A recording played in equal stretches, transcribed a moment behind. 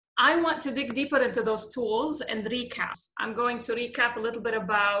I want to dig deeper into those tools and recap. I'm going to recap a little bit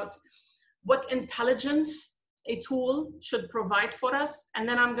about what intelligence a tool should provide for us. And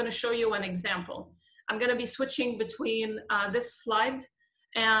then I'm going to show you an example. I'm going to be switching between this slide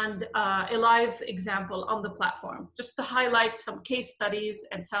and a live example on the platform, just to highlight some case studies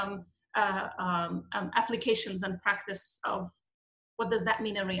and some applications and practice of what does that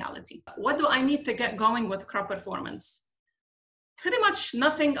mean in reality. What do I need to get going with crop performance? Pretty much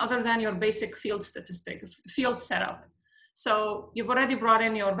nothing other than your basic field field setup. So you've already brought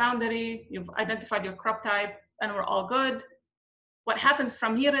in your boundary, you've identified your crop type, and we're all good. What happens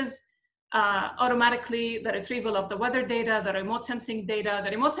from here is automatically the retrieval of the weather data, the remote sensing data. The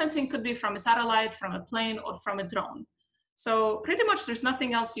remote sensing could be from a satellite, from a plane, or from a drone. So pretty much there's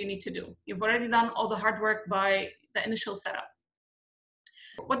nothing else you need to do. You've already done all the hard work by the initial setup.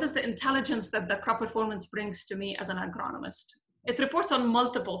 What does the intelligence that the crop performance brings to me as an agronomist? It reports on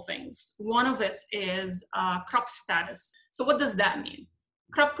multiple things. One of it is crop status. So what does that mean?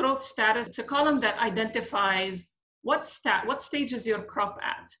 Crop growth status, it's a column that identifies what stage is your crop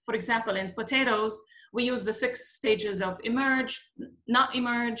at. For example, in potatoes, we use the 6 stages of emerged, not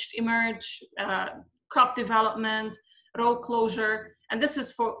emerged, emerge, crop development, row closure, and this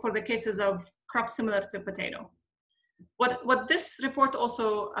is for the cases of crops similar to potato. What this report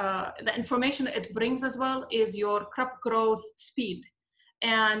also, the information it brings as well is your crop growth speed.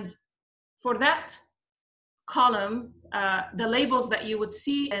 And for that column, the labels that you would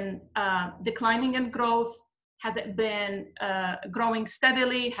see in declining in growth, has it been growing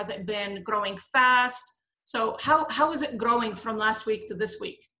steadily? Has it been growing fast? So how is it growing from last week to this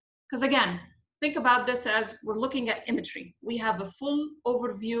week? Because again, think about this as we're looking at imagery. We have a full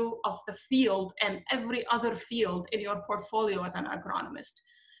overview of the field and every other field in your portfolio as an agronomist.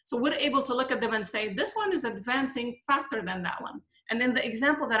 So we're able to look at them and say, this one is advancing faster than that one. And in the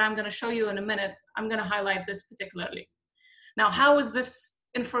example that I'm going to show you in a minute, I'm going to highlight this particularly. Now, how is this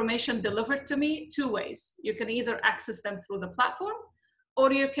information delivered to me? 2 ways. You can either access them through the platform,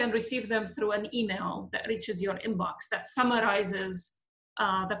 or you can receive them through an email that reaches your inbox that summarizes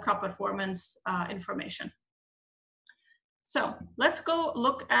the crop performance information. So let's go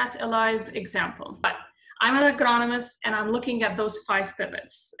look at a live example. But I'm an agronomist and I'm looking at those 5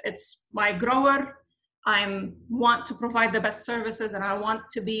 pivots. It's my grower, I want to provide the best services, and I want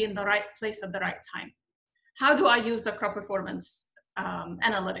to be in the right place at the right time. How do I use the crop performance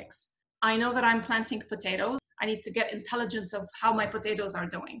analytics? I know that I'm planting potatoes. I need to get intelligence of how my potatoes are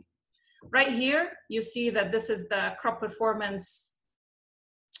doing. Right here, you see that this is the crop performance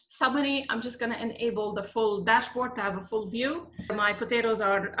summary. I'm just going to enable the full dashboard to have a full view. My potatoes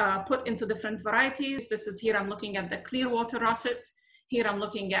are put into different varieties. This is here, I'm looking at the Clearwater russet. Here, I'm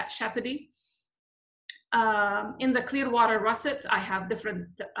looking at Shapedi. In the Clearwater russet, I have different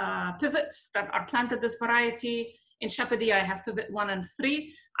pivots that are planted this variety. In Shapedi, I have pivot 1 and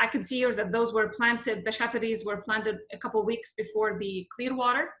 3. I can see here that those were planted, the Shapedis were planted a couple weeks before the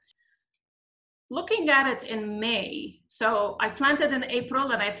Clearwater. Looking at it in May, so I planted in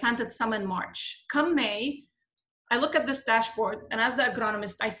April and I planted some in March. Come May, I look at this dashboard, and as the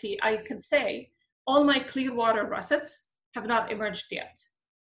agronomist, I can say all my Clearwater russets have not emerged yet.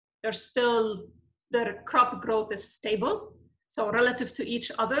 Their crop growth is stable. So relative to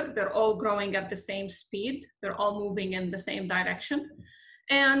each other, they're all growing at the same speed. They're all moving in the same direction.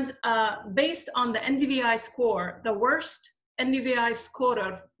 And based on the NDVI score, the worst NDVI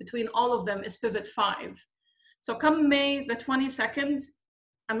scorer between all of them is pivot 5. So come May the 22nd,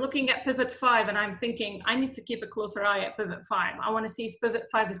 I'm looking at pivot 5 and I'm thinking, I need to keep a closer eye at pivot 5. I want to see if pivot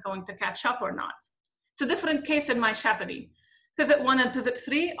 5 is going to catch up or not. It's a different case in my Shapedi. Pivot 1 and pivot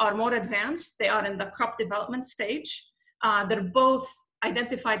 3 are more advanced. They are in the crop development stage. They're both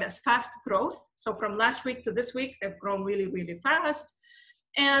identified as fast growth. So from last week to this week, they've grown really, really fast.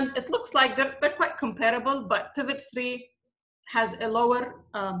 And it looks like they're quite comparable, but pivot 3 has a lower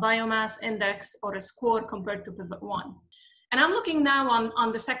biomass index or a score compared to pivot 1. And I'm looking now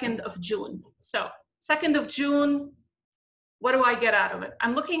on the 2nd of June. So 2nd of June, what do I get out of it?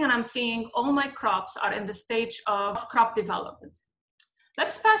 I'm looking and I'm seeing all my crops are in the stage of crop development.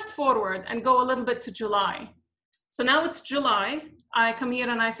 Let's fast forward and go a little bit to July. So now it's July. I come here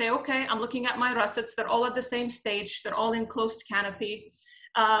and I say, okay, I'm looking at my russets. They're all at the same stage. They're all in closed canopy.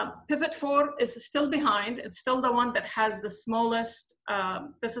 Pivot 4 is still behind. It's still the one that has the smallest,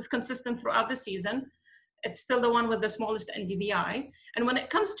 this is consistent throughout the season. It's still the one with the smallest NDVI. And when it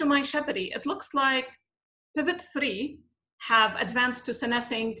comes to my Shapedi, it looks like pivot 3 have advanced to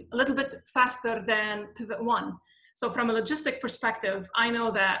senescing a little bit faster than pivot 1. So from a logistic perspective, I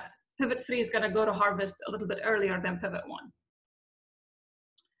know that pivot 3 is going to go to harvest a little bit earlier than pivot 1.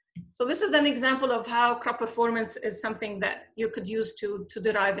 So this is an example of how crop performance is something that you could use to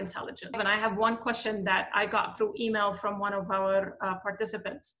derive intelligence. And I have one question that I got through email from one of our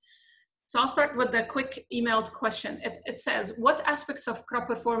participants. So I'll start with the quick emailed question. It says, what aspects of crop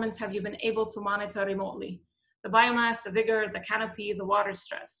performance have you been able to monitor remotely? The biomass, the vigor, the canopy, the water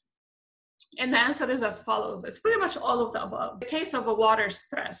stress? And the answer is as follows. It's pretty much all of the above. In the case of a water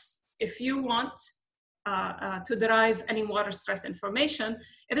stress, if you want to derive any water stress information,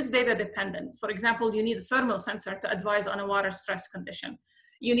 it is data dependent. For example, you need a thermal sensor to advise on a water stress condition.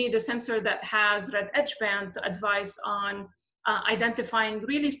 You need a sensor that has red edge band to advise on identifying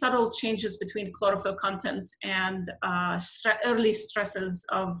really subtle changes between chlorophyll content and early stresses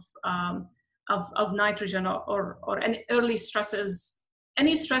of nitrogen or any early stresses,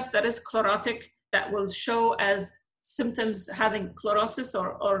 any stress that is chlorotic that will show as symptoms having chlorosis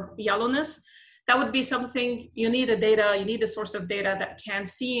or yellowness. That would be something you need a source of data that can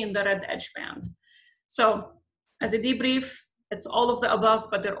see in the red edge band. So as a debrief, it's all of the above,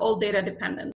 but they're all data dependent.